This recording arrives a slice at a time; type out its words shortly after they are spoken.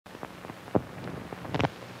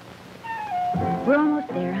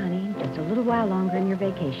little while longer and your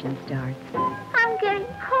vacation starts. I'm getting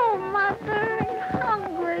cold, Mother, and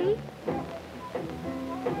hungry.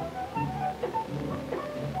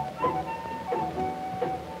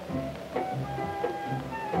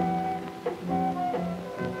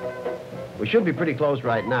 We should be pretty close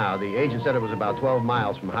right now. The agent said it was about 12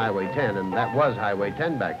 miles from Highway 10, and that was Highway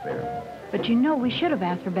 10 back there. But you know, we should have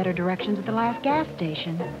asked for better directions at the last gas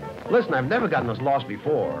station. Listen, I've never gotten us lost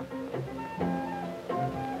before.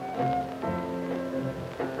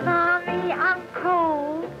 Mommy, I'm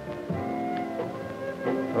cold.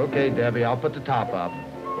 Okay, Debbie, I'll put the top up.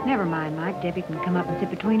 Never mind, Mike. Debbie can come up and sit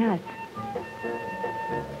between us.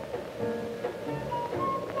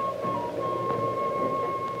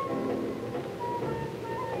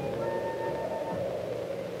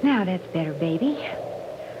 Now that's better, baby.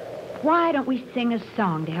 Why don't we sing a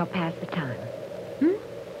song to help pass the time?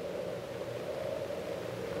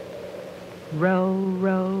 Row,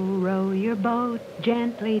 row, row your boat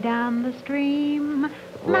gently down the stream.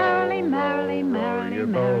 Merrily, merrily, merrily,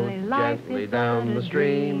 merrily, life is down the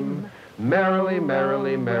stream. Merrily,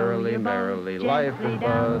 merrily, merrily, merrily, life is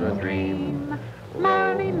but a dream.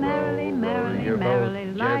 Merrily, merrily, merrily,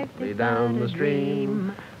 merrily, life is down the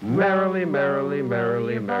stream. Merrily, merrily,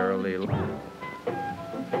 merrily, merrily.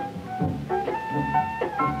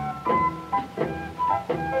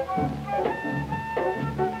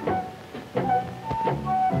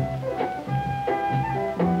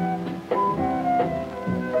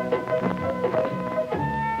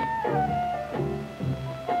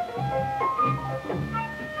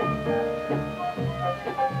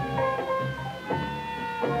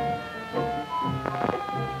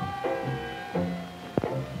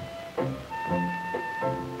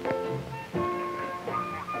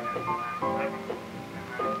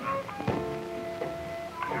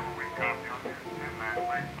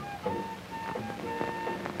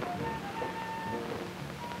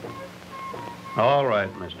 All right,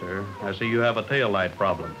 mister. I see you have a taillight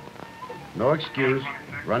problem. No excuse.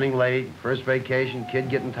 Running late, first vacation, kid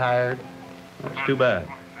getting tired. That's too bad.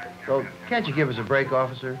 So, can't you give us a break,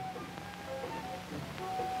 officer?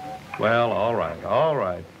 Well, all right, all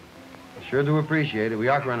right. Sure do appreciate it. We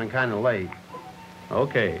are running kind of late.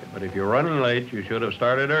 Okay, but if you're running late, you should have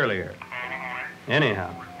started earlier.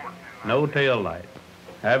 Anyhow, no tail light.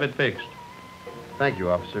 Have it fixed. Thank you,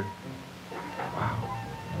 officer. Wow.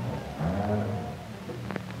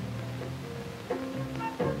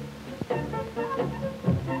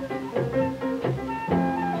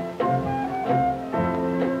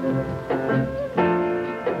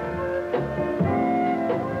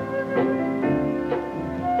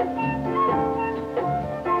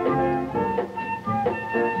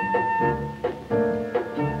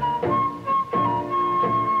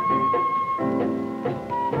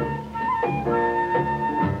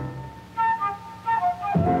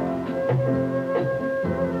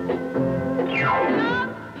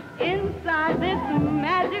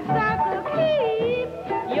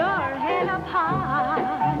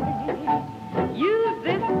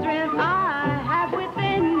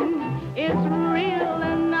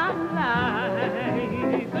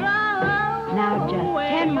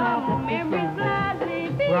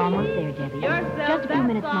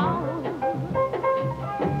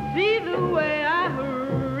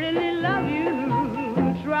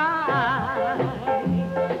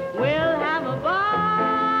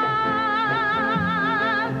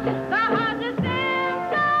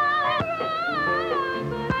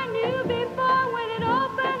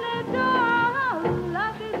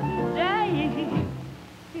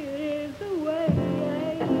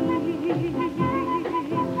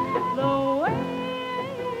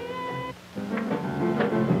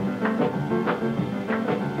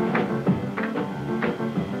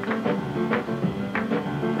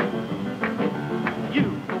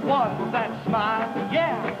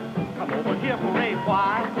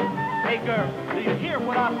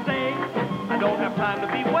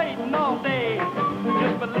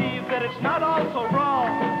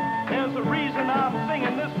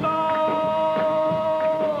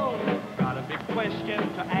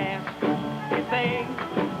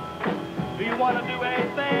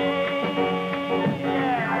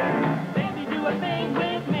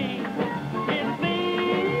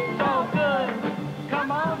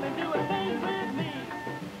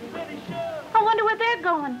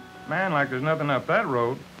 Man, like there's nothing up that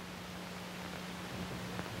road.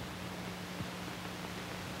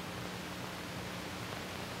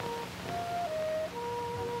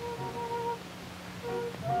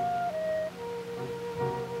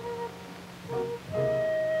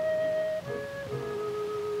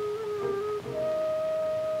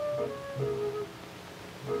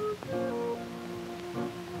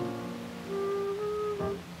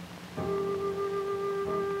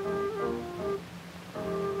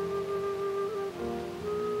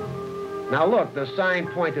 Now, look, the sign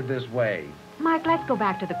pointed this way. Mike, let's go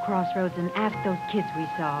back to the crossroads and ask those kids we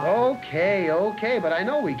saw. Okay, but I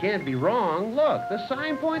know we can't be wrong. Look, the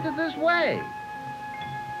sign pointed this way.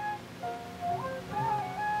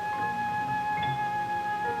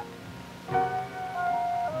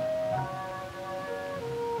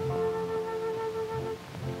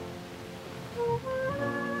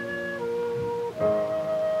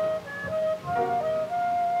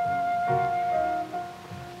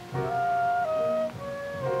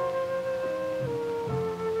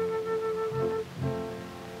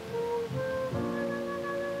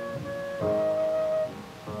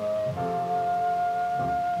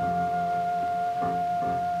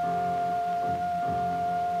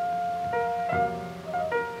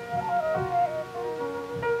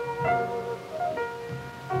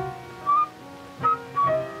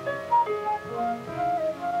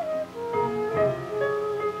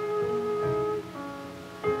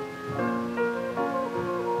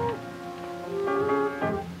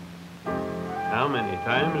 How many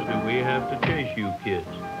times do we have to chase you kids?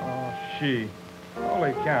 Oh, she.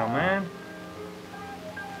 Holy cow, man.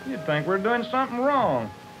 You'd think we're doing something wrong.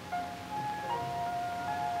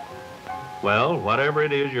 Well, whatever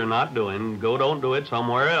it is you're not doing, don't do it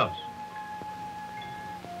somewhere else.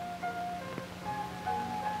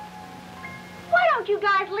 Why don't you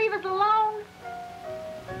guys leave us alone?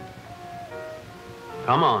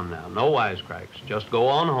 Come on now, no wisecracks. Just go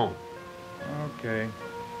on home. Okay.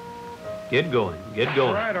 Get going, get going.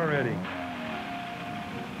 All right already.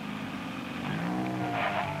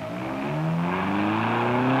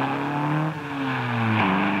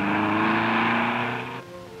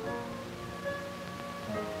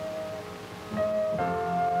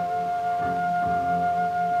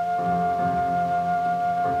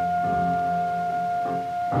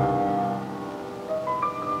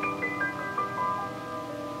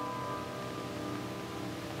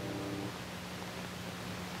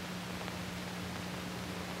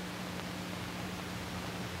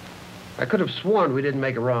 I could have sworn we didn't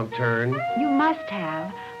make a wrong turn. You must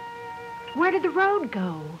have. Where did the road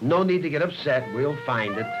go? No need to get upset. We'll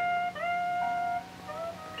find it.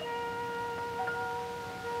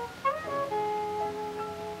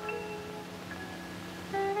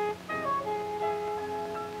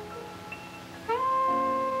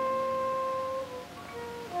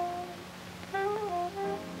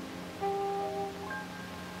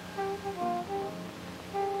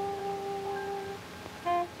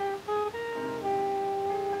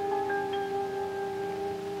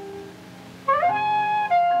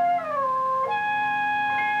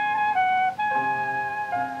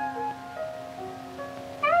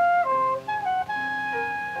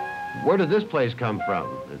 Where did this place come from?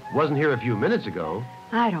 It wasn't here a few minutes ago.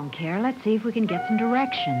 I don't care. Let's see if we can get some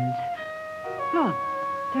directions. Look,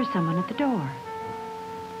 there's someone at the door.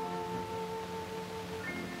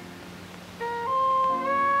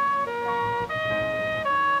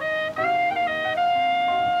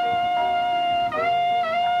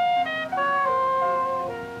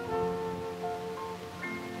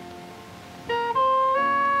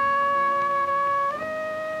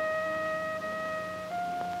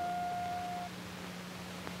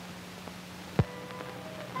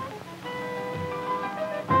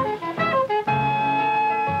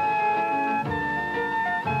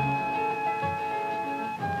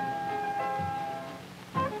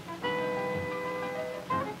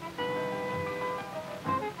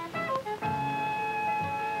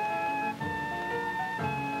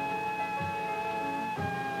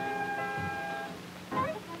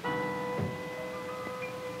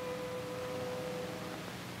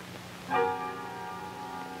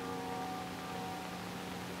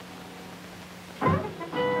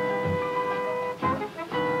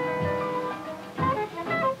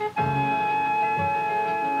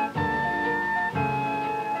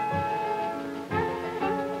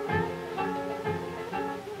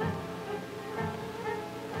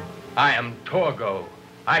 I am Torgo.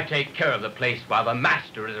 I take care of the place while the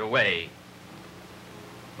master is away.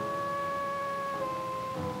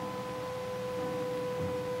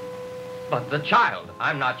 But the child,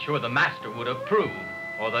 I'm not sure the master would approve,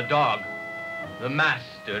 or the dog. The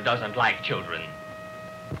master doesn't like children.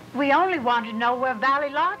 We only want to know where Valley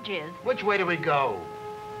Lodge is. Which way do we go?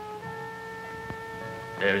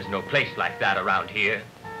 There's no place like that around here.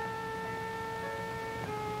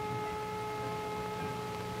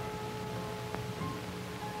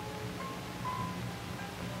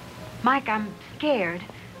 Mike, I'm scared.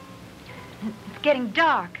 It's getting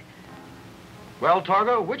dark. Well,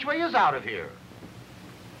 Torgo, which way is out of here?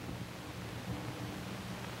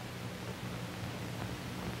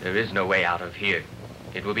 There is no way out of here.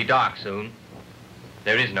 It will be dark soon.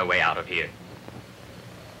 There is no way out of here.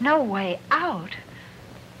 No way out?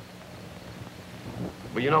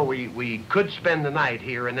 Well, you know, we could spend the night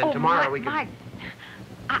here, and then tomorrow we could... Mike,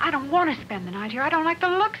 I don't want to spend the night here. I don't like the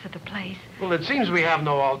looks of the place. Well, it seems we have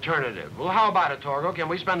no alternative. Well, how about it, Torgo? Can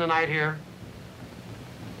we spend the night here?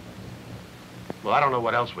 Well, I don't know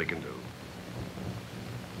what else we can do.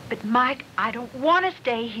 But, Mike, I don't want to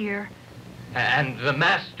stay here. And the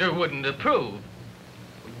master wouldn't approve.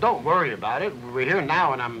 Don't worry about it. We're here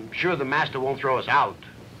now, and I'm sure the master won't throw us out.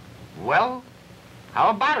 Well, how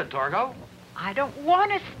about it, Torgo? I don't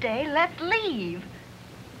want to stay. Let's leave.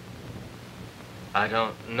 I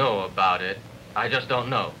don't know about it. I just don't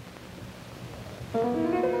know.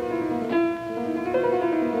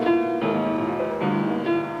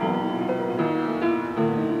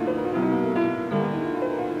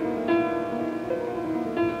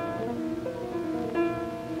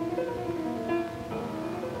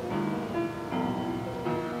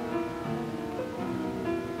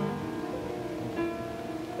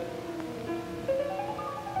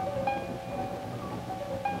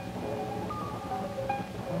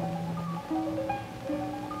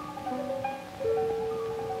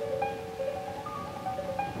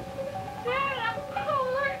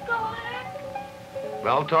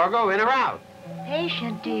 Well, Torgo, in or out?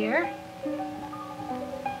 Patient, dear.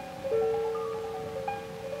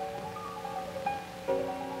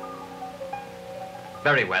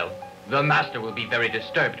 Very well. The master will be very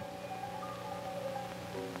disturbed.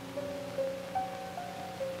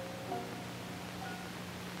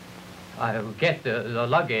 I'll get the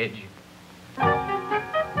luggage.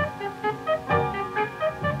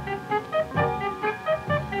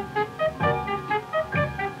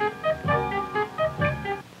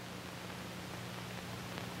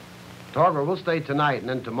 Torgo, we'll stay tonight, and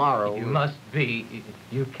then tomorrow...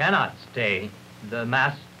 You cannot stay. The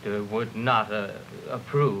master would not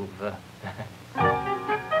approve.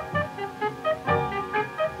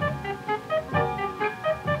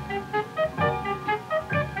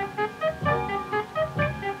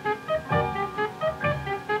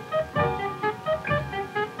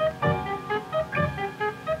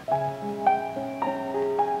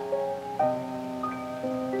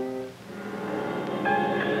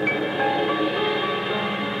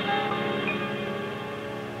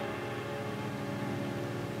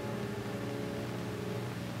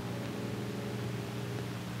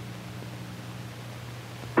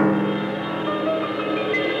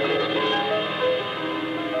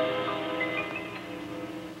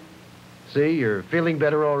 See, you're feeling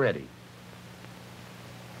better already.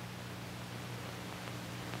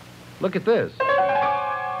 Look at this.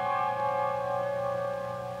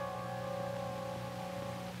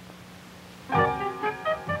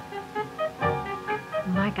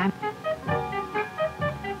 Mike, I'm...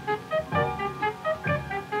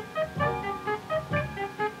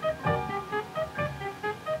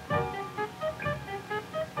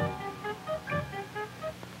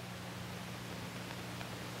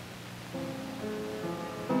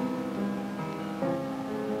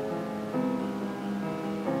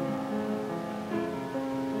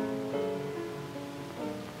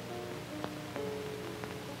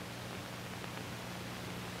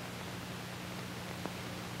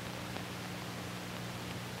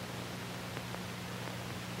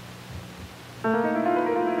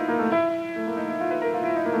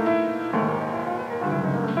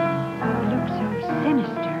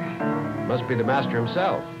 Must be the master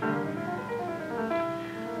himself.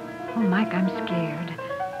 Oh, Mike, I'm scared.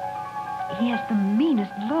 He has the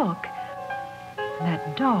meanest look.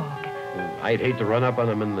 That dog. I'd hate to run up on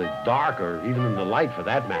him in the dark or even in the light, for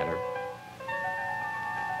that matter.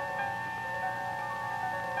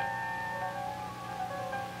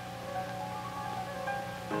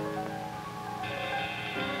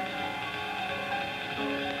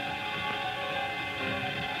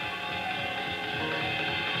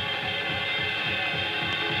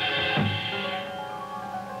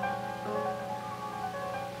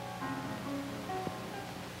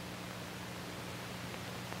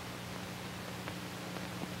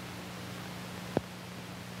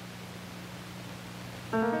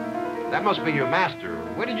 That must be your master.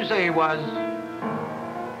 Where did you say he was?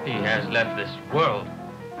 He has left this world.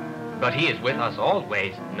 But he is with us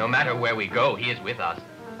always. No matter where we go, he is with us.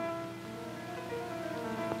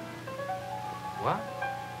 What?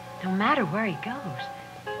 No matter where he goes.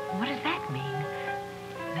 What does that mean?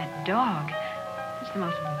 That dog. It's the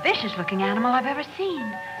most vicious-looking animal I've ever seen.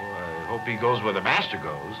 Well, I hope he goes where the master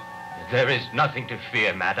goes. There is nothing to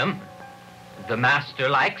fear, madam. The master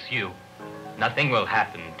likes you. Nothing will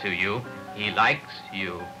happen to you. He likes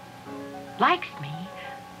you. Likes me?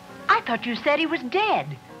 I thought you said he was dead.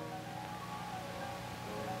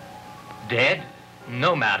 Dead?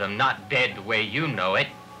 No, madam, not dead the way you know it.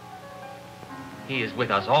 He is with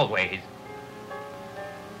us always.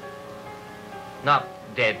 Not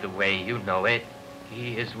dead the way you know it.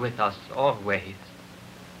 He is with us always.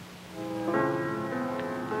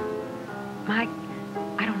 Mike,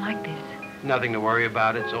 I don't like this. Nothing to worry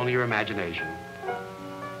about. It's only your imagination.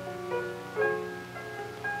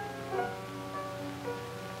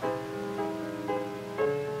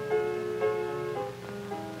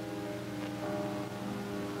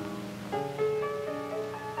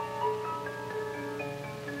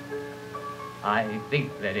 I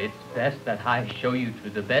think that it's best that I show you to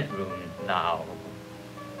the bedroom now.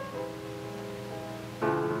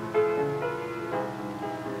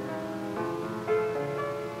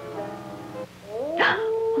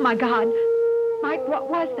 Oh, my God. Mike, what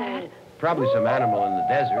was that? Probably some animal in the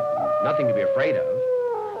desert. Nothing to be afraid of.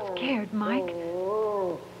 I'm scared, Mike.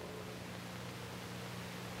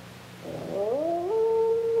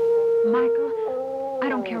 Michael, I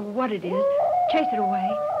don't care what it is. Chase it away.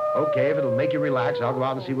 Okay, if it'll make you relax, I'll go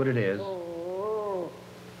out and see what it is.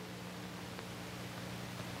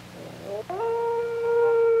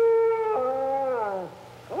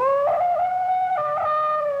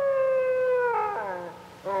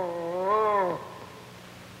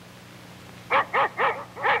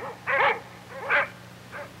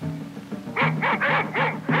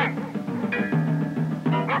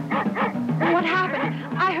 What happened?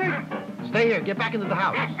 I heard... Stay here. Get back into the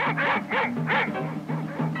house.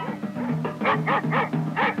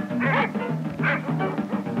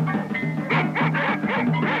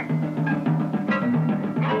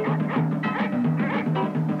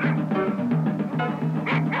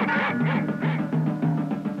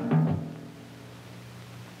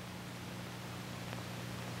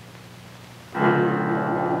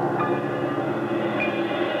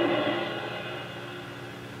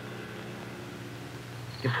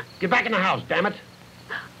 Get back in the house, damn it.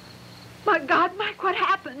 My God, Mike, what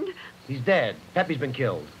happened? He's dead. Peppy's been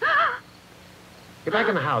killed. Get back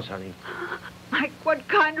in the house, honey. Mike, what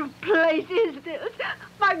kind of place is this?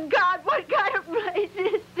 My God, what kind of place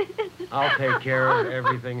is this? I'll take care of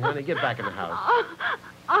everything, honey. Get back in the house.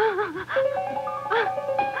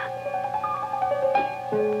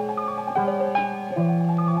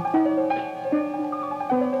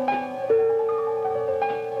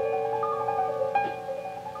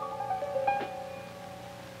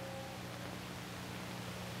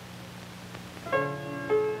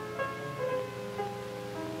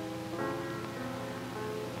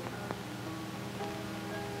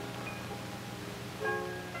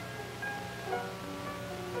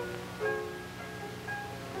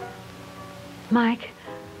 Mike.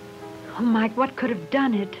 Oh, Mike, what could have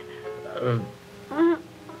done it?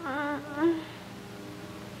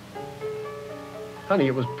 Honey,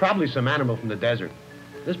 it was probably some animal from the desert.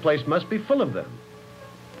 This place must be full of them.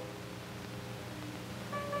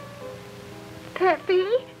 Peppy?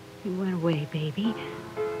 You went away, baby.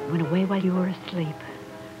 You went away while you were asleep.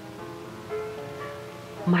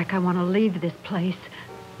 Mike, I want to leave this place.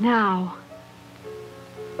 Now.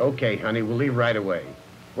 Okay, honey, we'll leave right away.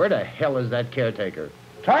 Where the hell is that caretaker?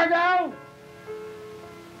 Targo!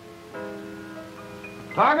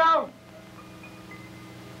 Targo!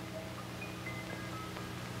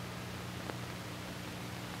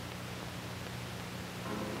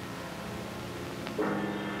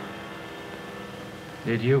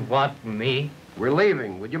 Did you want me? We're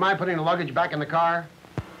leaving. Would you mind putting the luggage back in the car?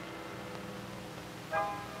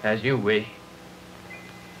 As you wish.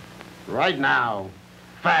 Right now.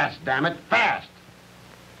 Fast, damn it, fast!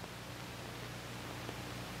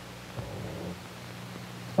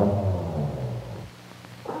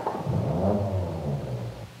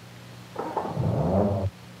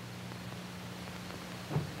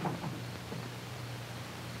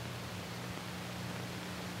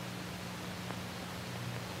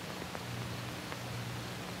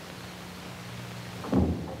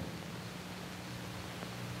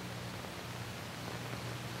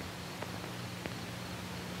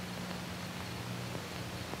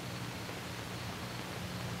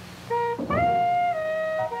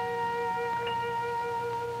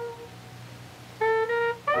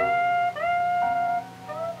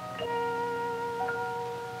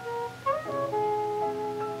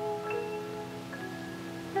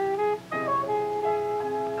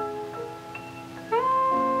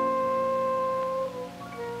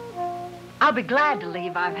 I'll be glad to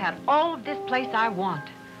leave. I've had all of this place I want.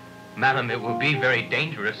 Madam, it will be very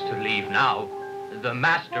dangerous to leave now. The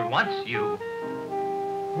master wants you.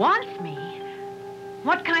 Wants me?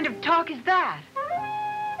 What kind of talk is that?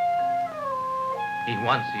 He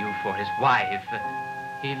wants you for his wife.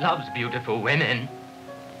 He loves beautiful women.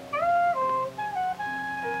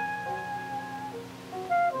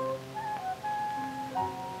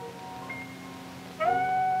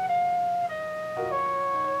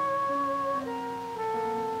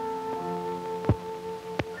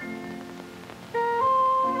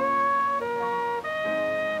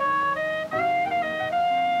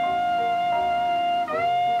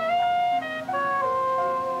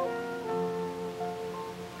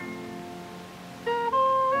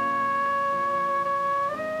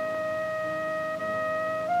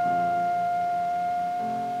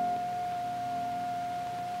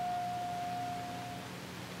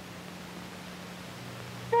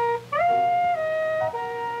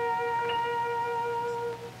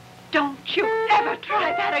 Don't you ever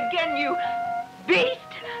try that again, you beast!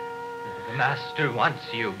 The master wants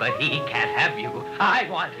you, but he can't have you. I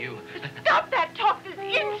want you. Stop that talk this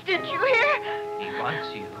instant, you hear? He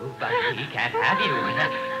wants you, but he can't have you.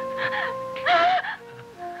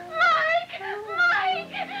 Mike!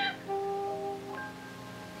 Mike!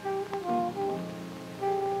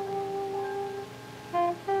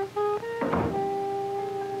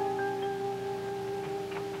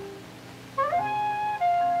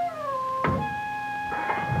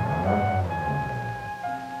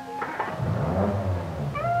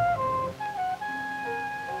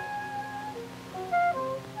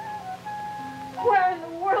 Where in the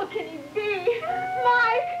world can he be?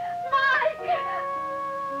 Mike! Mike!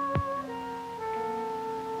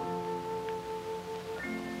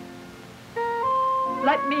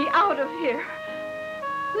 Let me out of here.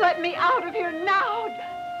 Let me out of here now.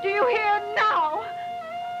 Do you hear now?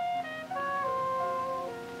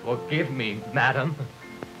 Forgive me, madam.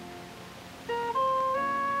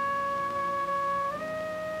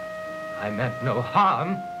 I meant no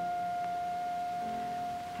harm.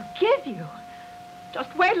 Forgive you?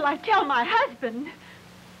 Just wait till I tell my husband.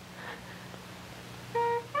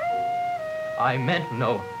 I meant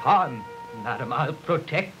no harm, madam. I'll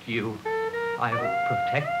protect you. I will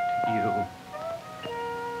protect you.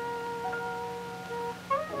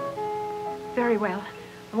 Very well.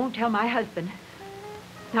 I won't tell my husband.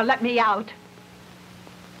 Now let me out.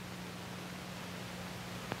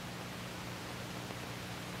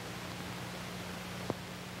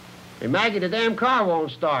 Hey, Maggie, the damn car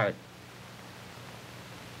won't start.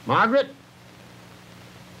 Margaret?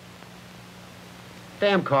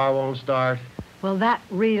 Damn car won't start. Well, that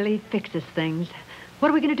really fixes things. What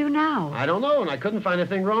are we going to do now? I don't know, and I couldn't find a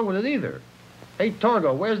thing wrong with it either. Hey,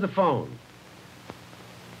 Torgo, where's the phone?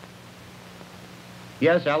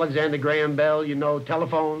 Yes, Alexander Graham Bell, you know,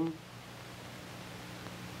 telephone.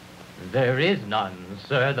 There is none,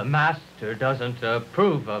 sir. The master doesn't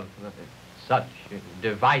approve of such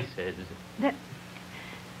devices.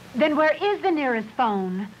 Then where is the nearest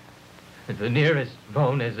phone? The nearest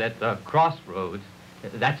phone is at the crossroads.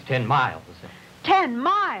 That's 10 miles. 10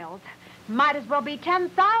 miles? Might as well be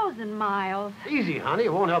 10,000 miles. Easy, honey.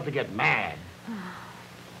 It won't help to get mad.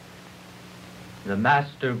 The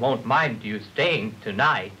master won't mind you staying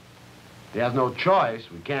tonight. He has no choice.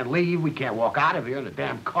 We can't leave. We can't walk out of here. The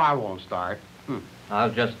damn car won't start. I'll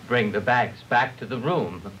just bring the bags back to the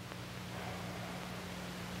room.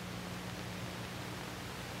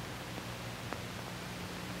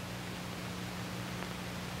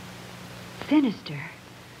 Sinister.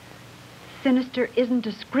 Sinister isn't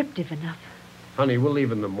descriptive enough. Honey, we'll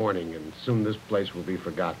leave in the morning, and soon this place will be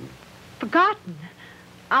forgotten. Forgotten?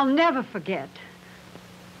 I'll never forget.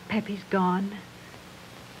 Peppy's gone.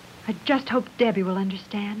 I just hope Debbie will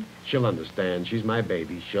understand. She'll understand. She's my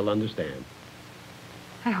baby. She'll understand.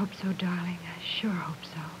 I hope so, darling. I sure hope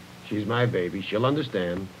so. She's my baby. She'll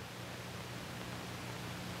understand.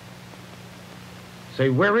 Say,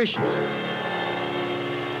 where is she?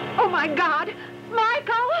 Oh, my God!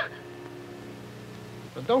 Michael!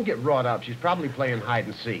 But don't get wrought up. She's probably playing hide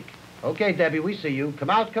and seek. Okay, Debbie, we see you. Come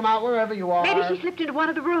out, wherever you are. Maybe she slipped into one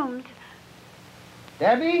of the rooms.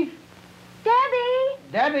 Debbie? Debbie!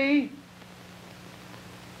 Debbie?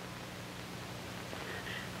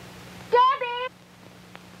 Debbie!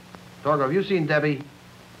 Torgo, have you seen Debbie?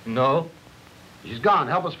 No? She's gone.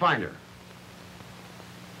 Help us find her.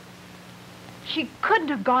 She couldn't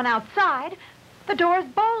have gone outside. The door's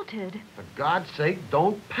bolted. For God's sake,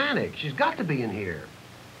 don't panic. She's got to be in here.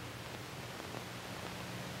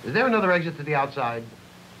 Is there another exit to the outside?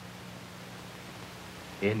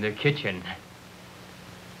 In the kitchen.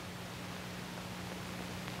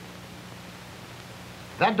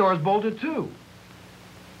 That door's bolted, too.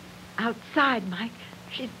 Outside, Mike.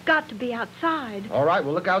 She's got to be outside. All right,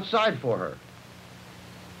 we'll look outside for her.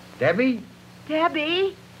 Debbie?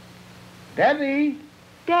 Debbie? Debbie!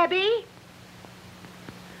 Debbie?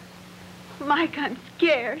 Mike, I'm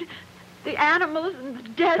scared. The animals in the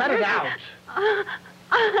desert. Cut it out.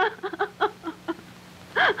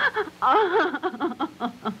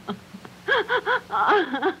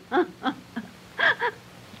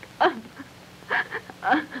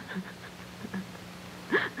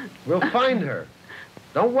 We'll find her.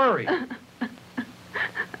 Don't worry.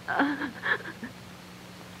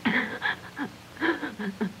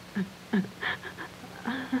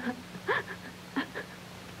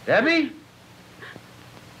 Debbie?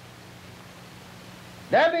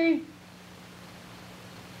 Debbie?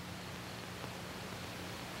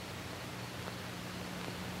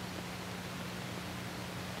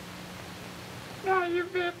 Now you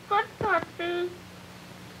be a good puppy.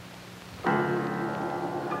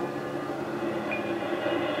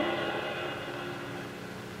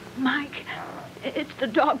 Mike, it's the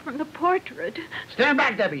dog from the portrait. Stand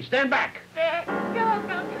back, Debbie. Stand back. Don't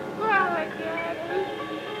growl it, Daddy.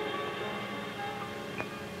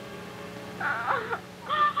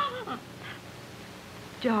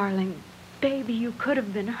 Darling, baby, you could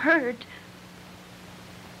have been hurt.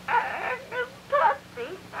 The puppy,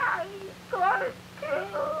 now he's going to.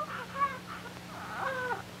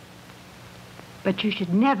 But you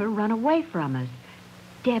should never run away from us.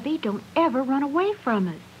 Debbie, don't ever run away from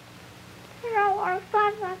us. You don't want to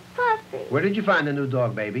find my puppy. Where did you find the new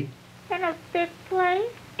dog, baby? In a big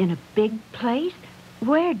place. In a big place?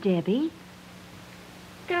 Where, Debbie?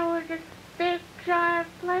 There was this big, giant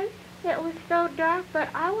place. It was so dark, but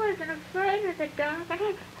I wasn't afraid of the dark. And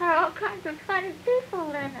it had all kinds of funny people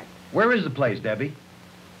in it. Where is the place, Debbie?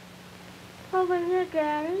 Over here,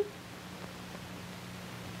 Daddy.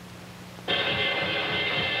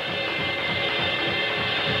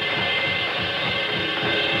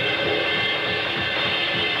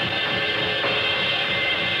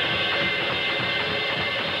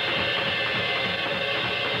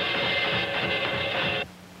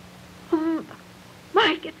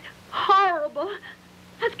 Mike, it's horrible.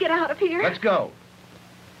 Let's get out of here. Let's go.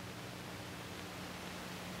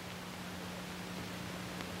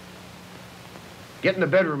 Get in the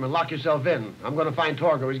bedroom and lock yourself in. I'm going to find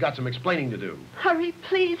Torgo. He's got some explaining to do. Hurry,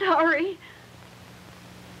 please, hurry.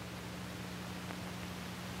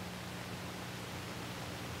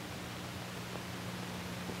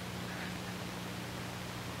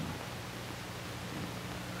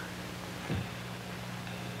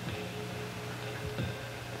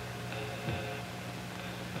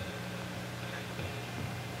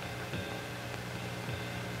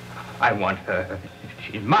 I want her.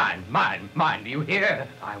 She's mine, mine, mine. Do you hear?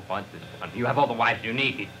 I want this one. You have all the wives you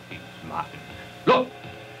need. She's mine. Look!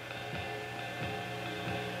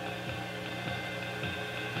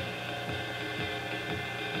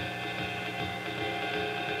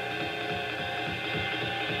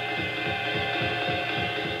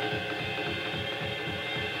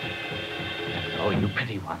 Oh, you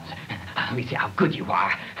pretty ones. Let me see how good you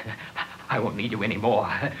are. I won't need you anymore.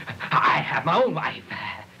 I have my own wife.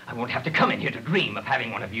 I won't have to come in here to dream of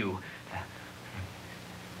having one of you.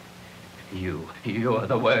 You're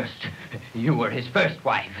the worst. You were his first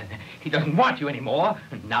wife. He doesn't want you anymore.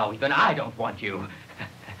 Now even I don't want you.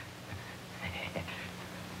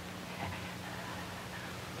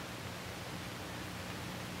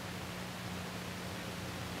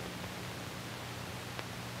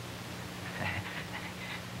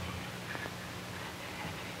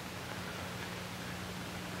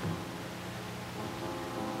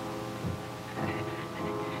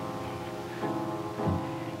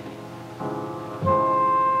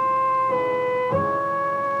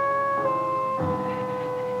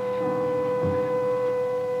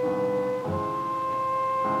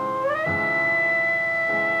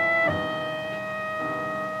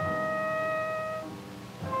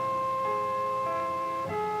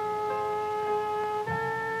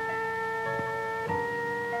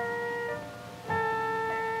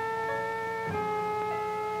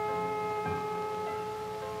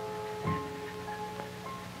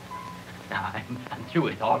 I'm through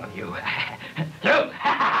with all of you. Through!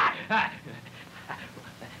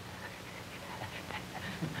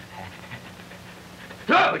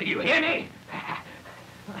 Through! Do you hear me?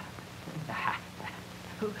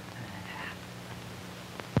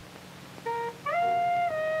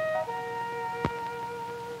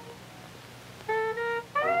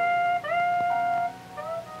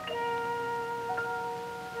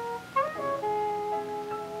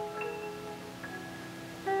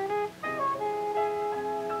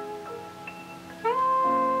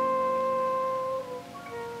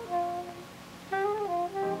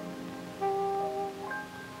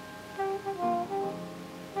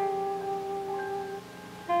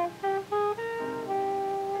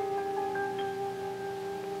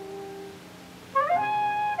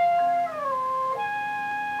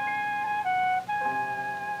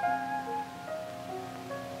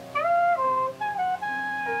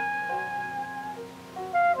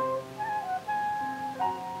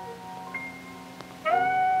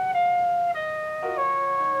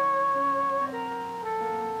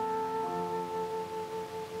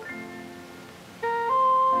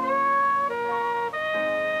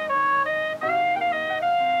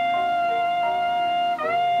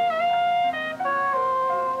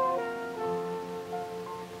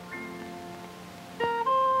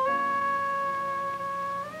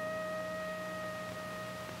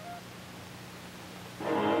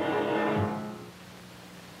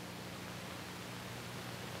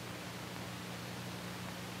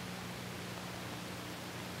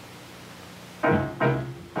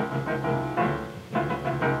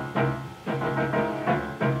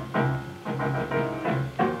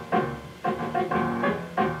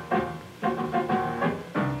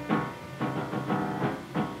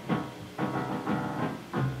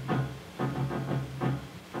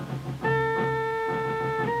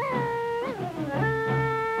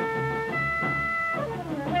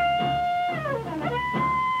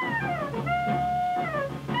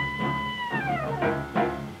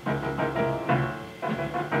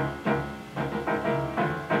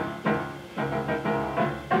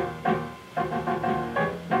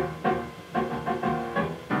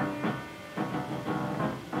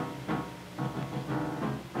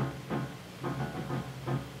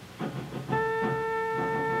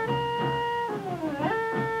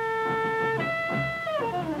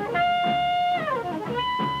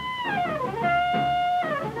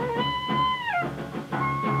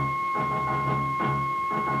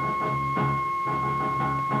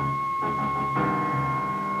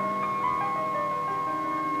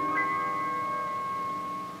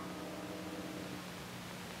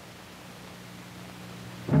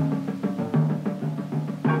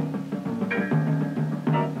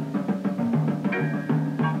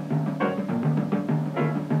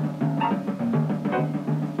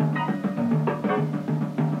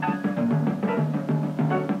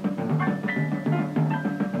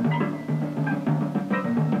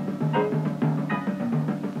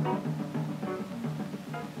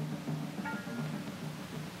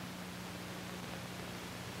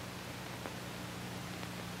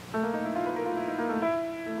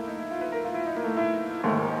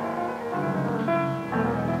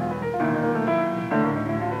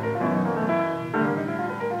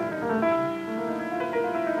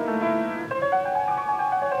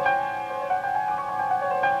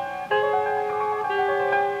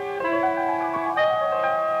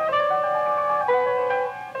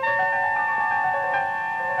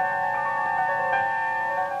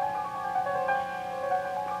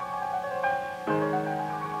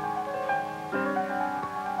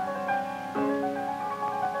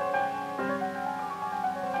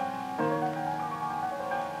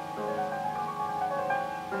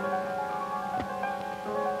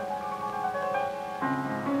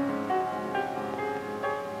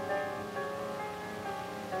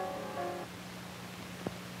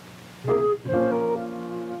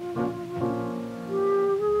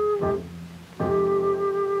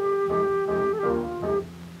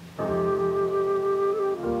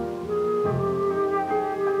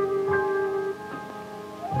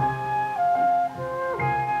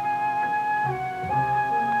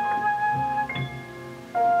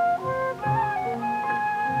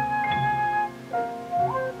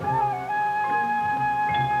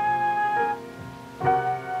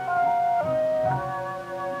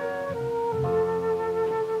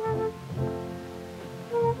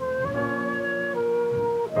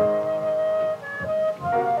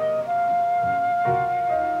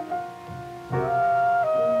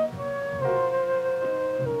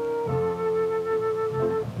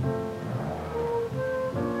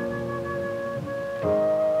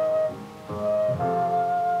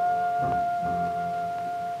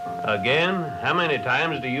 Again? How many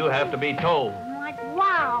times do you have to be told? I'm like,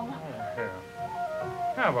 wow. Oh,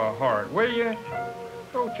 hell. Have a heart, will you?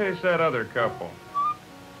 Go chase that other couple.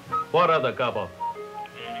 What other couple?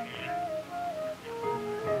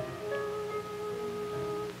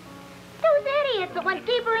 Those idiots that went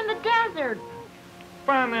deeper in the desert.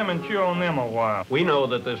 Find them and chew on them a while. We know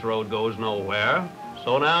that this road goes nowhere,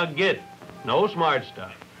 so now get. No smart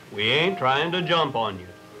stuff. We ain't trying to jump on you.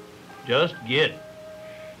 Just get.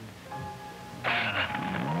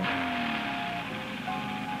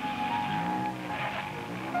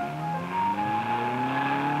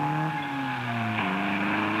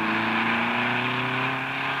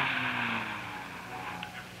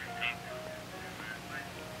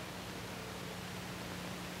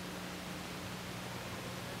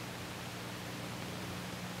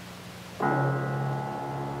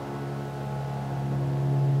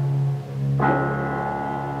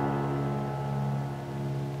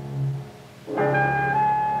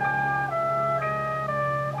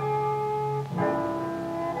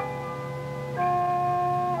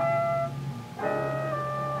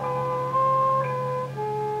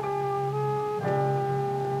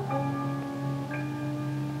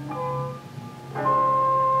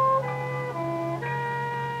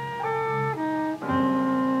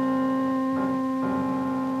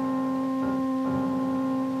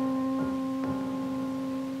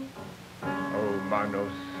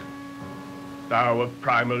 Manos, thou of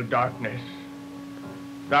primal darkness,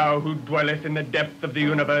 Thou who dwellest in the depth of the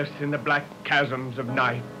universe, in the black chasms of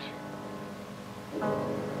night.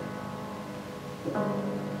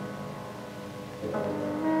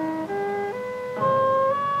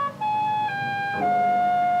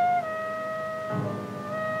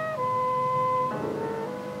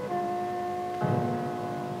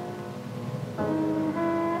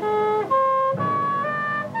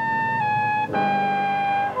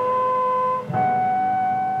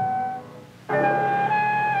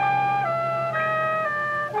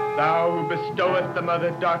 Thou who bestowest the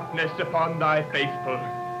mother darkness upon thy faithful,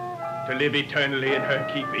 to live eternally in her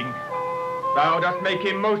keeping. Thou dost make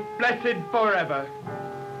him most blessed forever.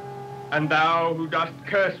 And thou who dost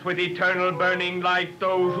curse with eternal burning light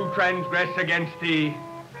those who transgress against thee.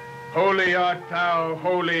 Holy art thou,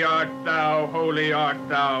 holy art thou, holy art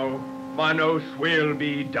thou. Manos will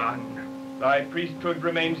be done. Thy priesthood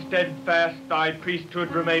remains steadfast, thy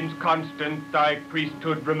priesthood remains constant, thy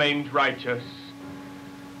priesthood remains righteous.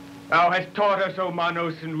 Thou hast taught us, O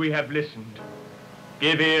Manos, and we have listened.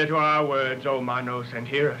 Give ear to our words, O Manos, and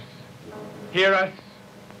hear us. Hear us,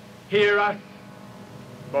 hear us,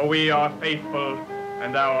 for we are faithful,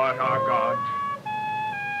 and thou art our God.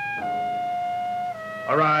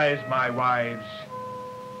 Arise, my wives,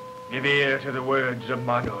 give ear to the words of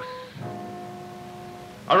Manos.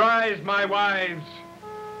 Arise, my wives,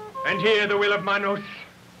 and hear the will of Manos.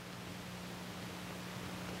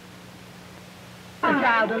 The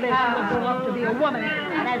child to live, she will grow up to be a woman,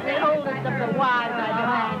 and as the oldest of the wives, I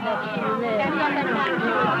demand that she live. That's not that matter.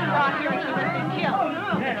 She was brought here and she must be killed.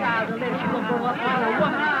 The child to live, she will grow up to be a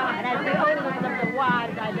woman, and as the oldest of the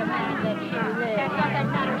wives, I demand that she live. That's not that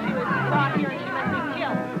matter. She was brought here and she must be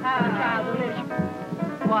killed. The child to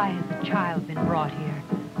live. Why has the child been brought here?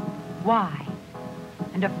 Why?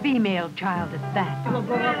 And a female child at that. She will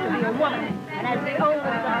grow up to be a woman, and as the oldest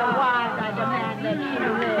of the wives, I demand that she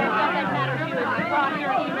live. That's not that matter. She was brought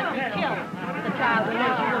here and she must be killed. The child to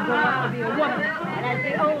live, she will grow up to be a woman, and as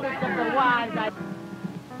the oldest of the wives,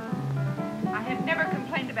 I have never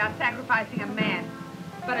complained about sacrificing a man,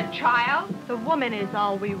 but a child? The woman is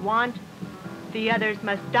all we want. The others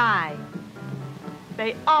must die.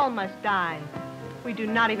 They all must die. We do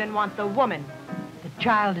not even want the woman. The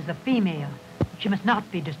child is a female. She must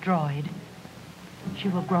not be destroyed. She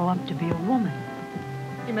will grow up to be a woman.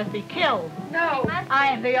 she must be killed. No. I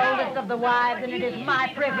am the oldest of the wives, and it is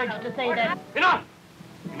my privilege to say that. Enough!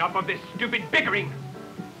 Enough of this stupid bickering.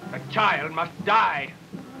 The child must die.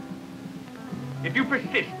 If you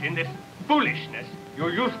persist in this foolishness, your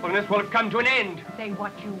usefulness will have come to an end. Say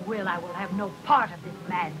what you will, I will have no part of this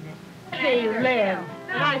madness. She lives,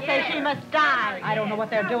 and I say she must die. I don't know what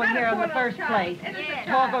they're doing here in the first place.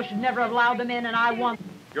 Torgo should never have allowed them in, and I want...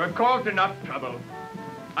 You have caused enough trouble.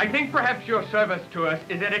 I think perhaps your service to us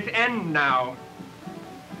is at its end now.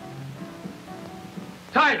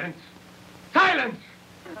 Silence! Silence!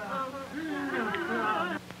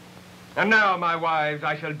 And now, my wives,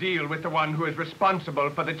 I shall deal with the one who is responsible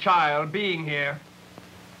for the child being here.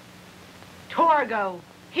 Torgo.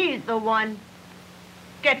 He's the one.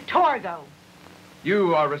 Get Torgo.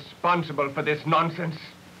 You are responsible for this nonsense.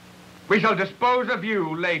 We shall dispose of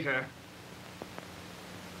you later.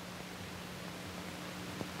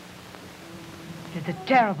 It is a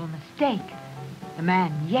terrible mistake. The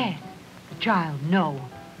man, yes. The child, no.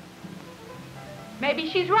 Maybe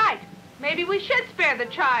she's right. Maybe we should spare the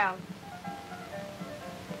child.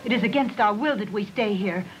 It is against our will that we stay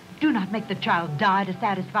here. Do not make the child die to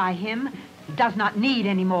satisfy him. He does not need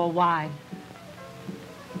any more wives.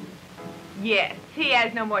 Yes, he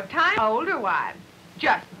has no more time. Older wives.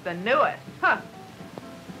 Just the newest. Huh.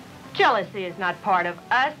 Jealousy is not part of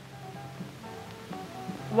us.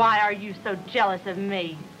 Why are you so jealous of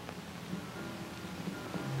me?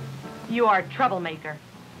 You are a troublemaker.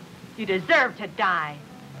 You deserve to die.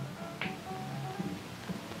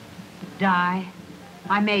 Die?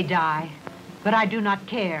 I may die, but I do not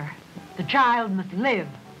care. The child must live.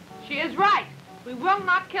 She is right. We will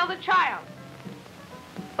not kill the child.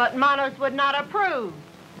 But Manos would not approve.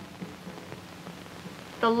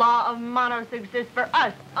 The law of Manos exists for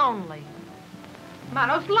us only.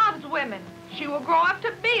 Manos loves women. She will grow up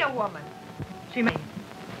to be a woman. She may.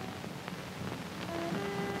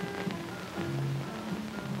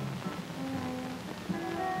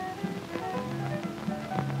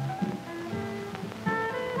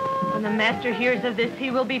 When the master hears of this, he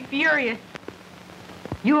will be furious.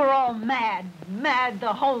 You are all mad, mad,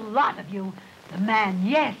 the whole lot of you. The man,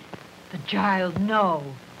 yes. The child, no.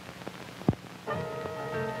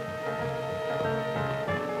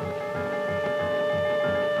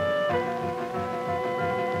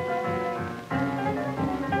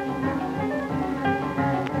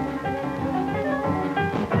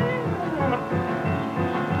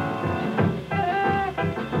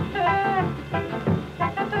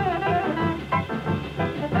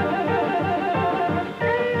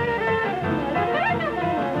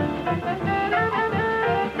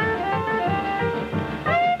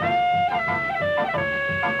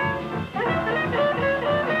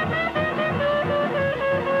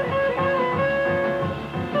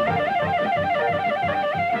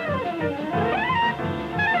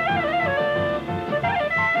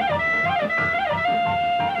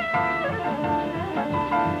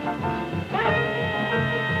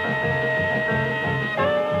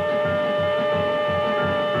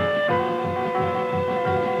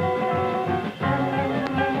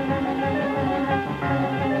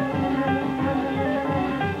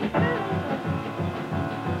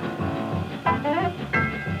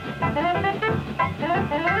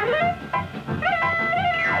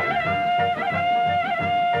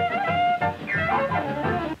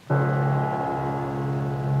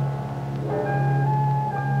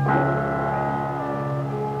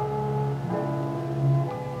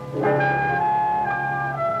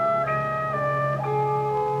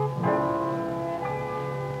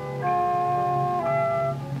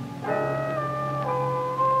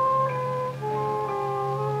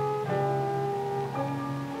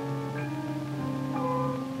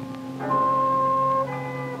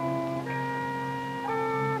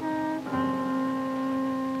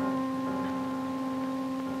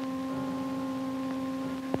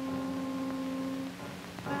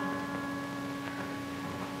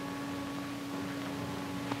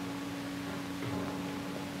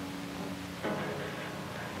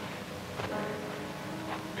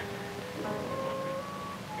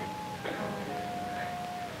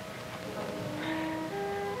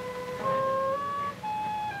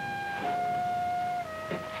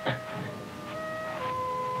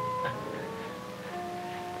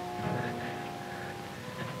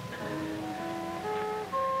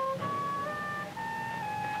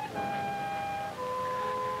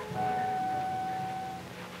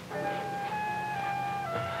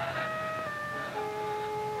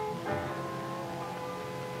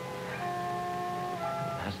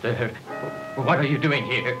 Master, what are you doing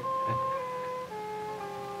here?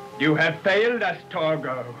 You have failed us,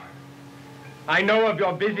 Torgo. I know of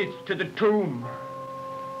your visits to the tomb.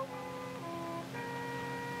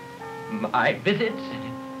 My visits?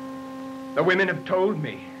 The women have told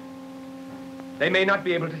me. They may not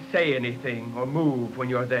be able to say anything or move when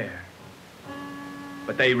you're there.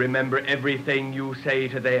 But they remember everything you say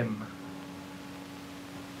to them.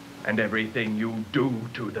 And everything you do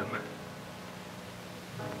to them.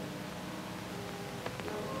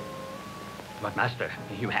 But, Master,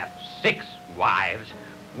 you have 6 wives.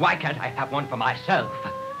 Why can't I have one for myself?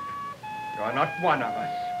 You're not one of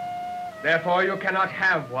us. Therefore, you cannot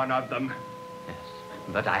have one of them. Yes,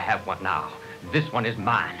 but I have one now. This one is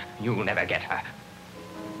mine. You'll never get her.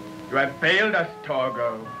 You have failed us,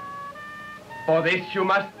 Torgo. For this, you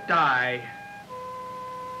must die.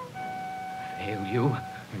 Fail you?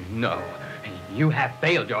 No. You have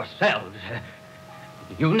failed yourselves.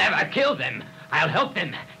 You'll never kill them. I'll help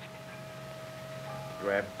them. You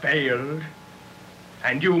have failed,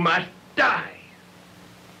 and you must die.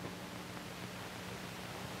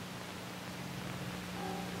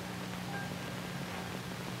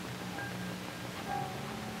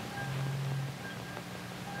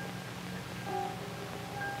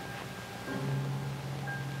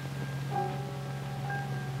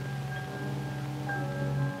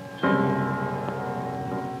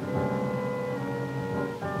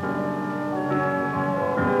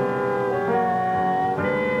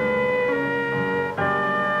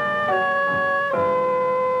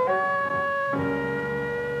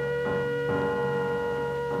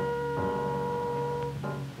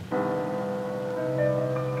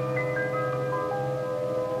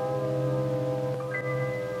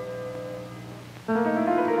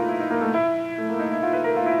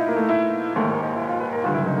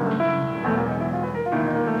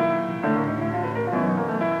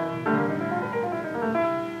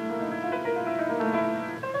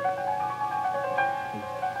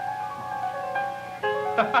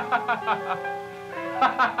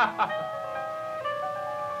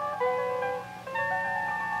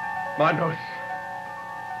 Manos,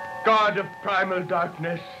 God of primal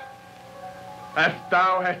darkness, as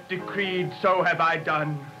thou hast decreed, so have I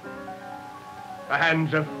done. The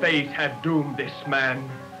hands of fate have doomed this man.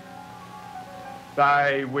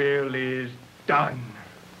 Thy will is done.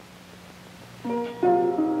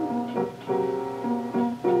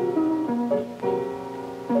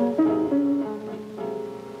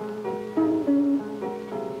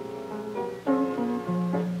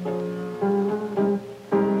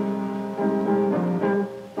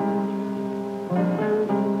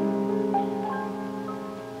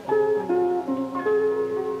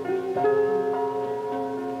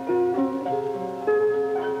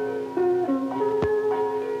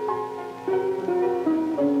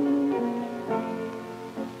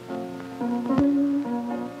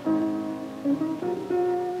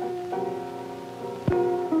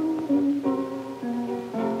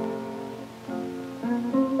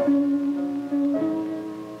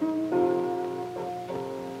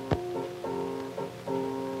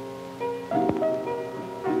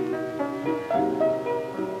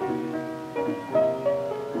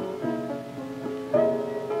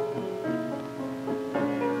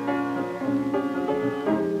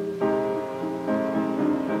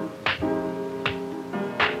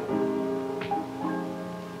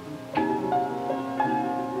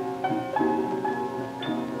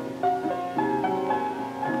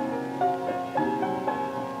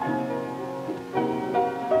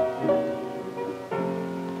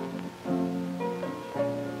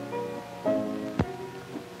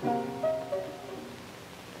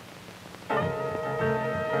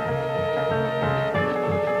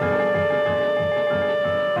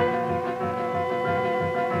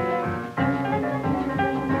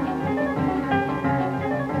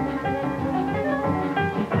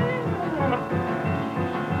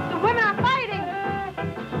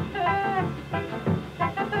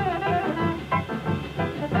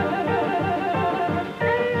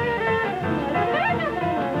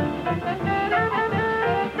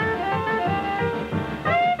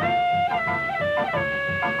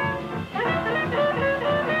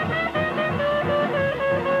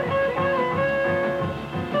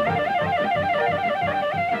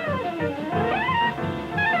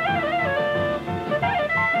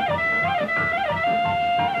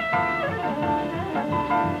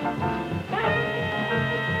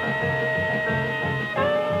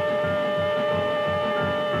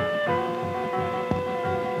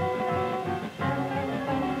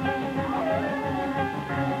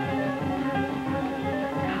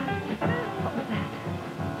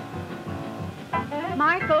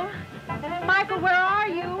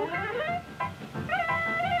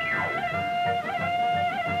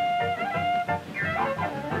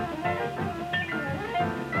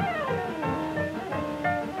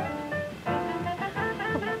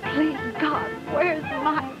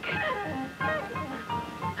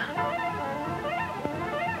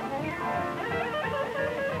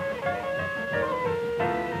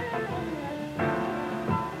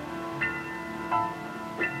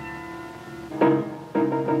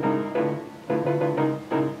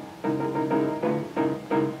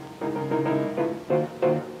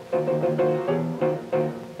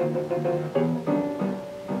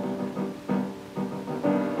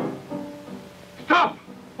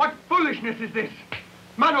 is this?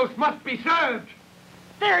 Manos must be served.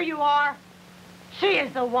 There you are. She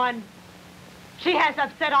is the one. She has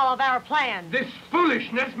upset all of our plans. This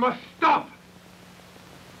foolishness must stop.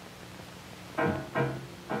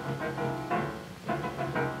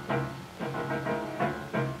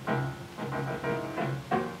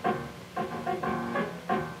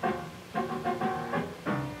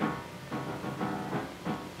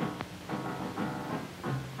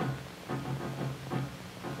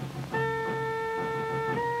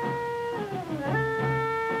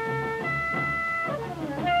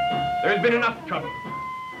 There has been enough trouble.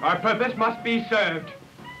 Our purpose must be served.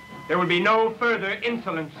 There will be no further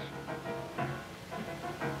insolence.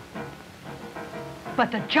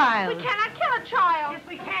 But the child... We cannot kill a child. Yes,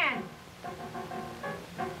 we can.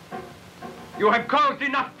 You have caused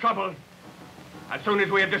enough trouble. As soon as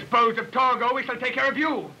we have disposed of Torgo, we shall take care of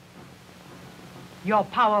you. Your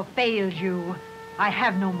power fails you. I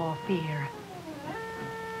have no more fear.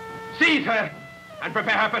 Seize her and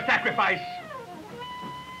prepare her for sacrifice.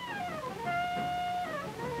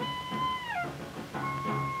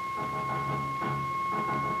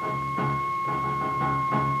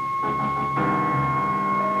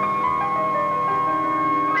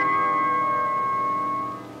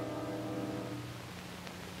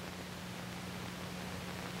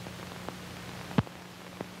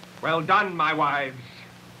 Well done, my wives.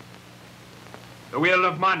 The will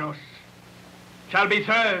of Manos shall be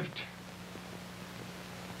served.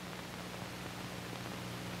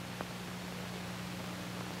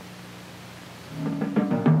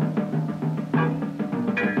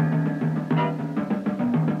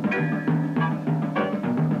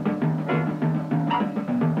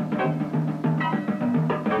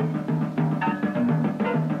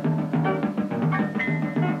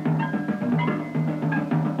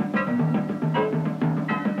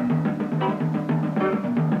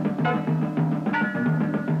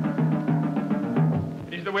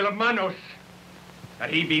 The will of Manos, that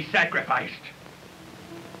he be sacrificed.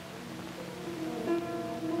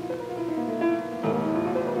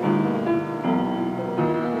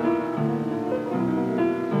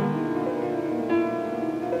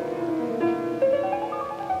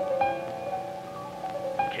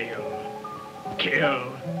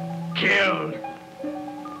 Kill.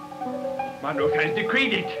 Manos has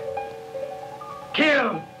decreed it.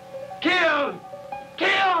 Kill.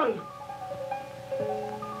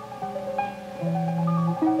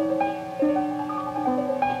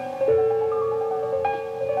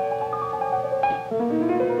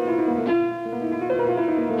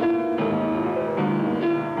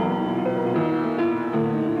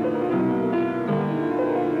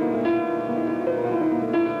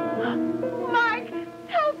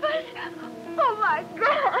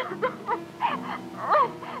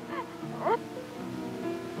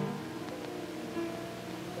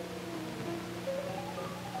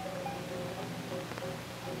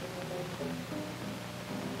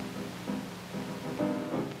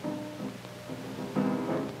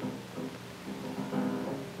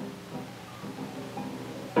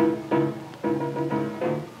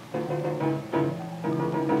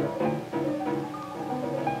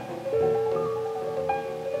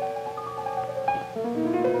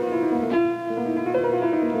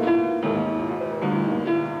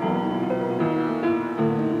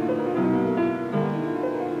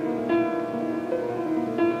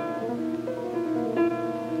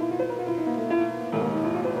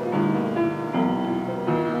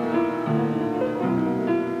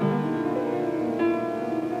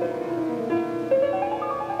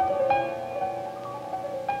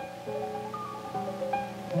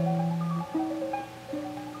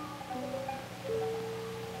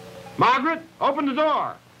 Margaret, open the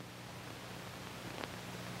door.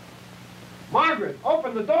 Margaret,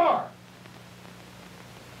 open the door.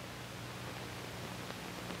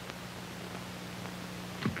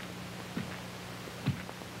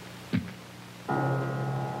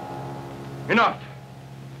 Enough.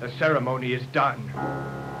 The ceremony is done.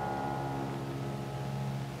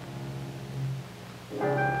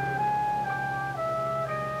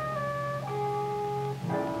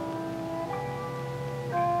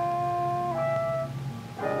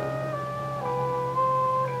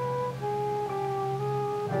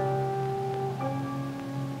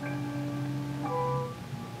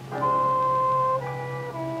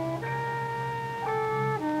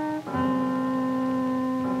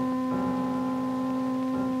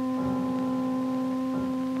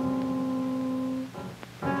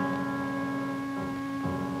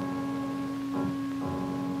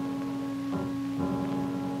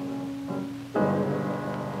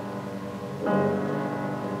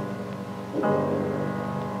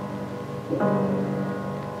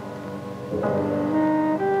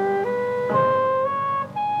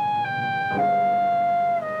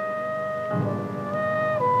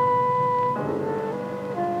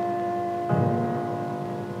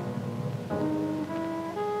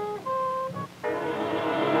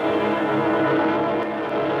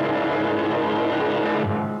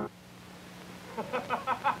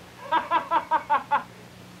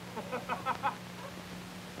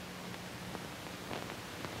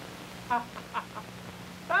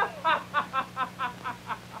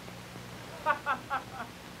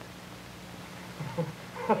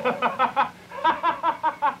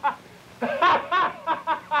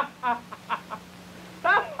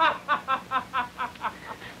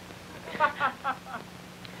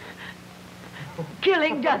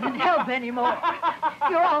 Killing doesn't help anymore.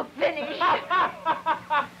 You're all finished.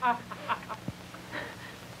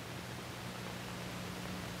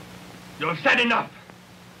 You've said enough.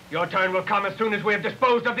 Your turn will come as soon as we have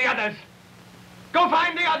disposed of the others. Go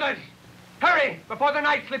find the others! Hurry, before the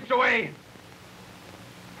night slips away!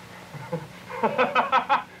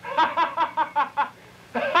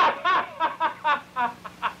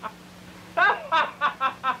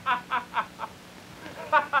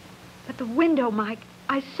 At the window, Mike.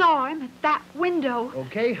 I saw him at that window.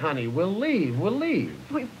 Okay, honey, we'll leave. We'll leave.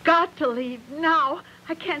 We've got to leave now.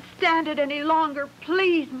 I can't stand it any longer.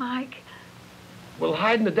 Please, Mike. We'll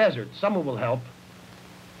hide in the desert. Someone will help.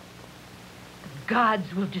 The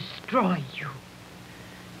gods will destroy you.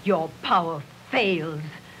 Your power fails.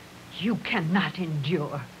 You cannot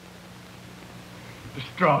endure.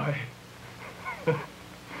 Destroy.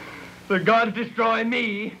 The gods destroy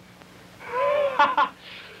me.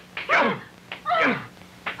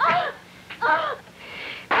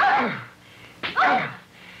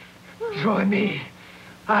 Destroy me.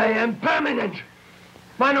 I am permanent.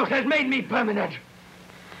 Manos has made me permanent.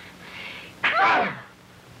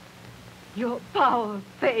 Your power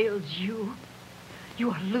fails you.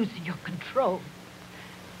 You are losing your control.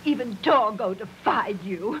 Even Torgo defied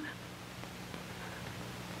you.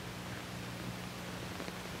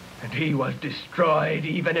 And he was destroyed,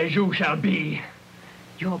 even as you shall be.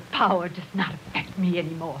 Your power does not affect me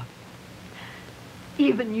anymore.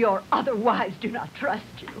 Even your other wives do not trust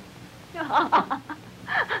you.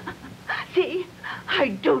 See, I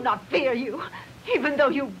do not fear you, even though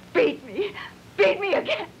you beat me. Beat me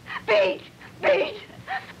again. Beat! Beat!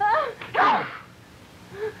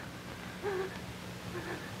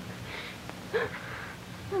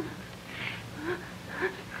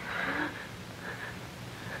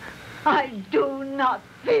 I do not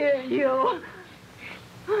fear you.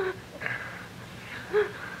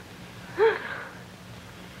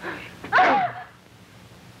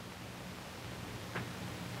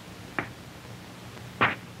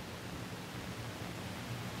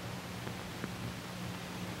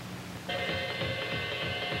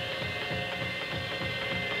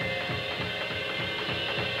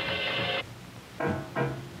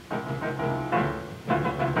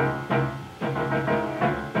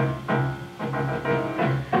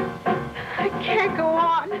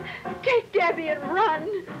 Peppy and run.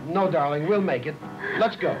 No, darling, we'll make it.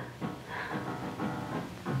 Let's go.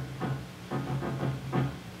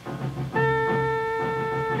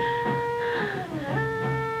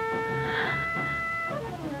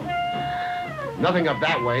 Nothing up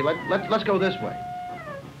that way. Let's go this way.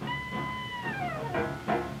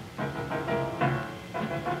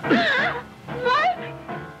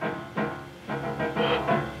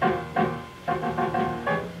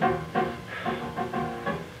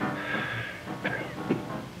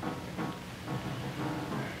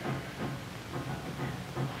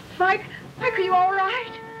 Mike, are you all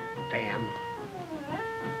right? Damn.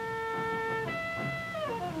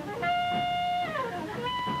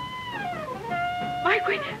 Mike,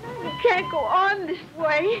 we can't go on this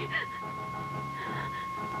way.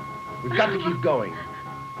 We've got to keep going.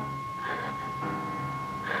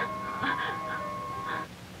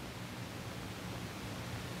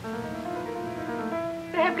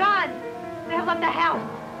 They have gone. They have left the house.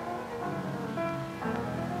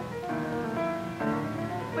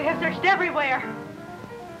 We have searched everywhere.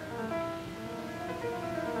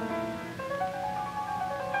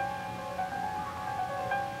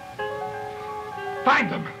 Find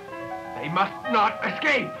them. They must not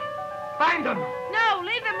escape. Find them. No,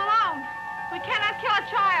 leave them alone. We cannot kill a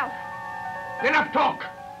child. Enough talk.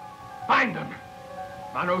 Find them.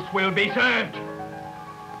 Manos will be served.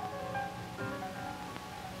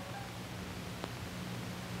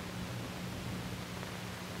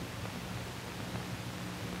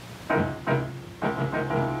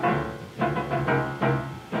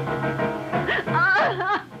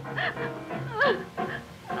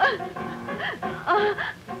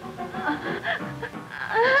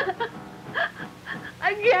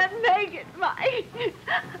 I can't make it, Mike.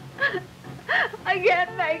 I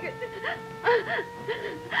can't make it.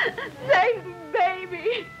 Save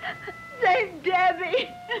baby. Save Debbie.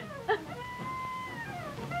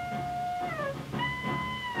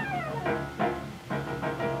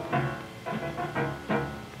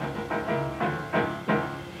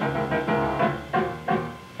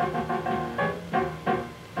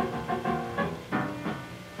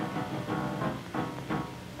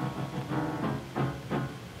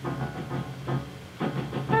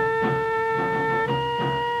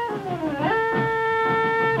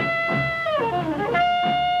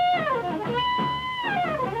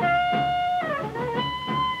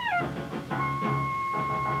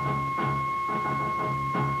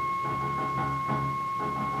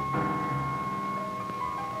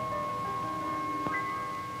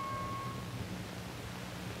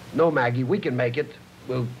 No, Maggie, we can make it.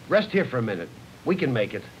 We'll rest here for a minute. We can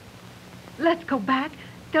make it. Let's go back.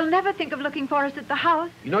 They'll never think of looking for us at the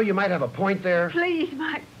house. You know, you might have a point there. Please,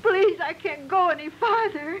 Mike, please, I can't go any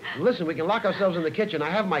farther. Listen, we can lock ourselves in the kitchen.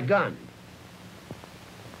 I have my gun.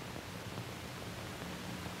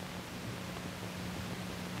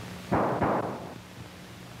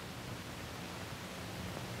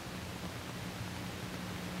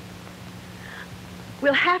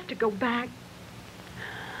 We'll have to go back.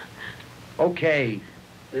 Okay.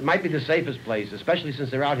 It might be the safest place, especially since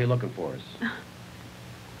they're out here looking for us.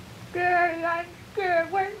 Daddy, I'm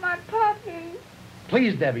scared. Where's my puppy?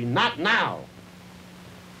 Please, Debbie, not now.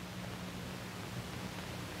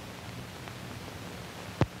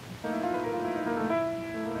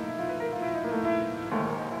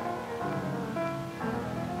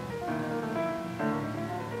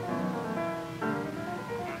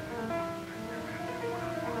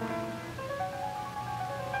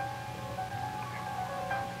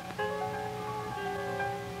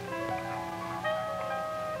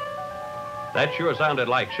 That sure sounded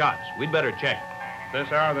like shots. We'd better check.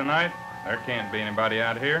 This hour of the night, there can't be anybody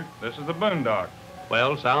out here. This is the boondock.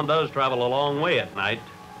 Well, sound does travel a long way at night.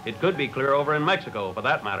 It could be clear over in Mexico, for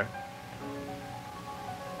that matter.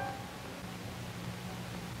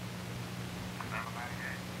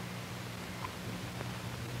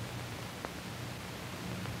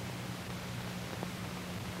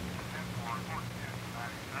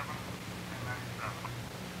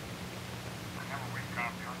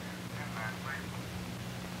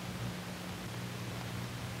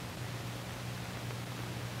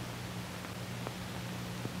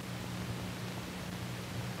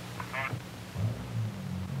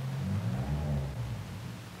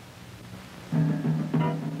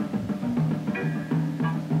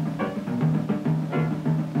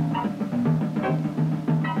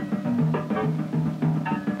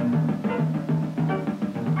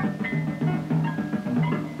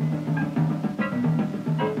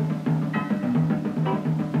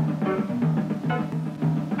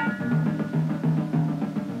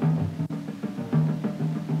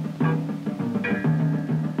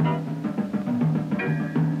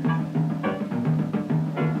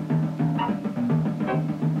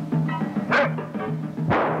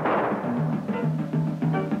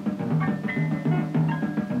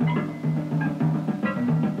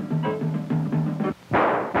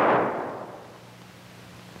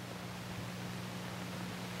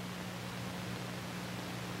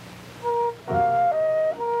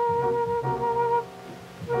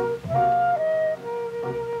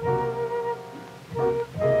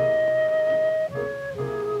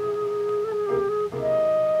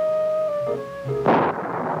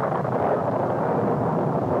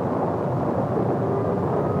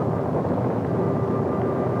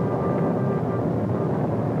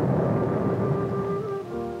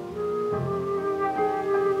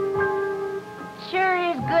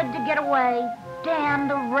 To get away. Damn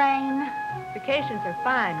the rain. Vacations are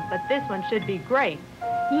fine, but this one should be great.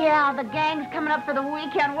 Yeah, the gang's coming up for the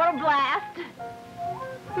weekend. What a blast.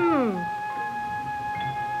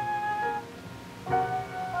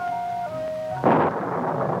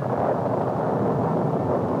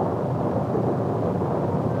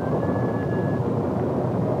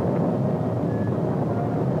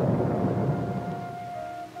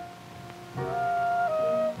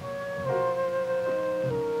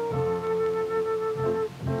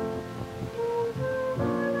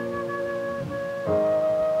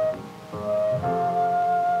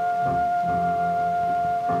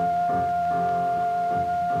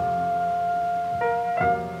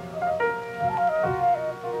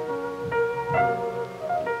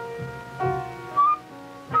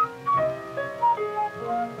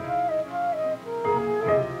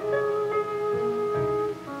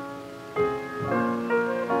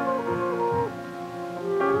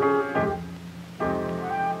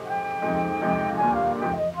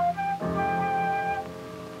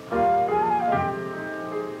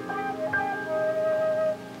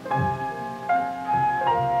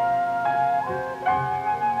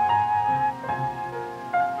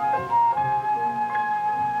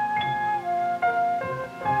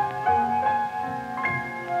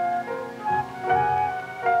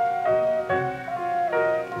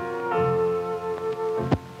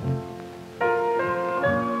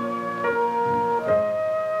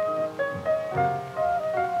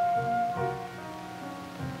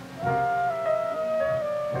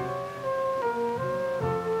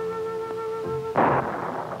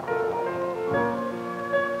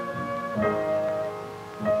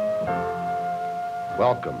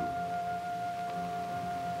 welcome.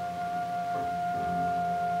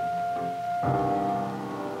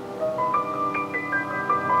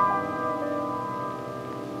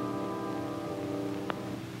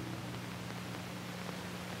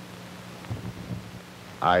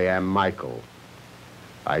 I am Michael.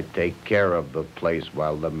 I take care of the place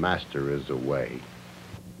while the master is away.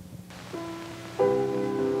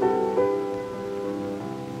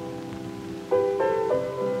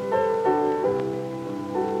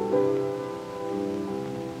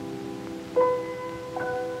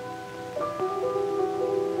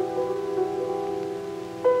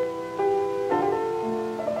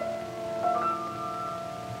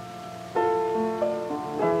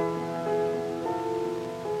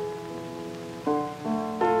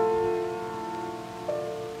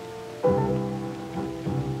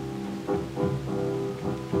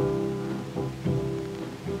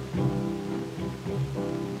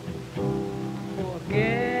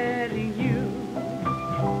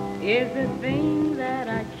 Is a thing that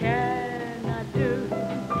I cannot do,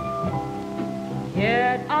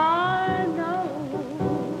 yet I know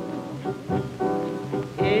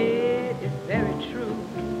it is very true.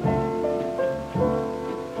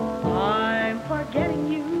 I'm forgetting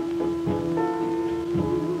you,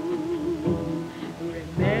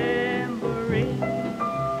 remembering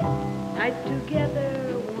nights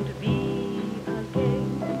together won't be again.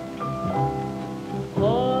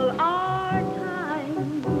 All our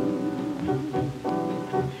time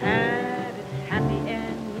had its happy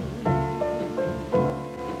end.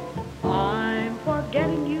 I'm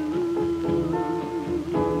forgetting you.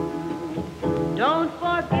 Don't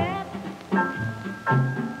forget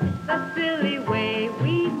the silly way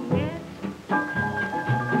we met.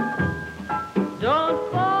 Don't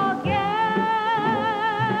forget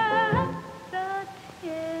the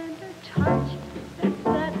tender touch that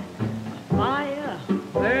set a fire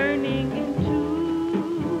burning in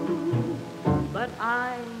two. But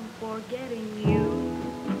I'm forgetting you.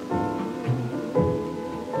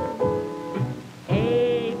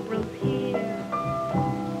 April's here,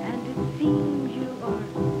 and it seems you are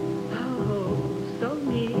oh so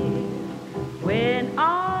near. When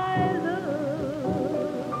I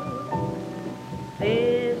look,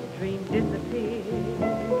 this dream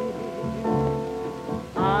disappears.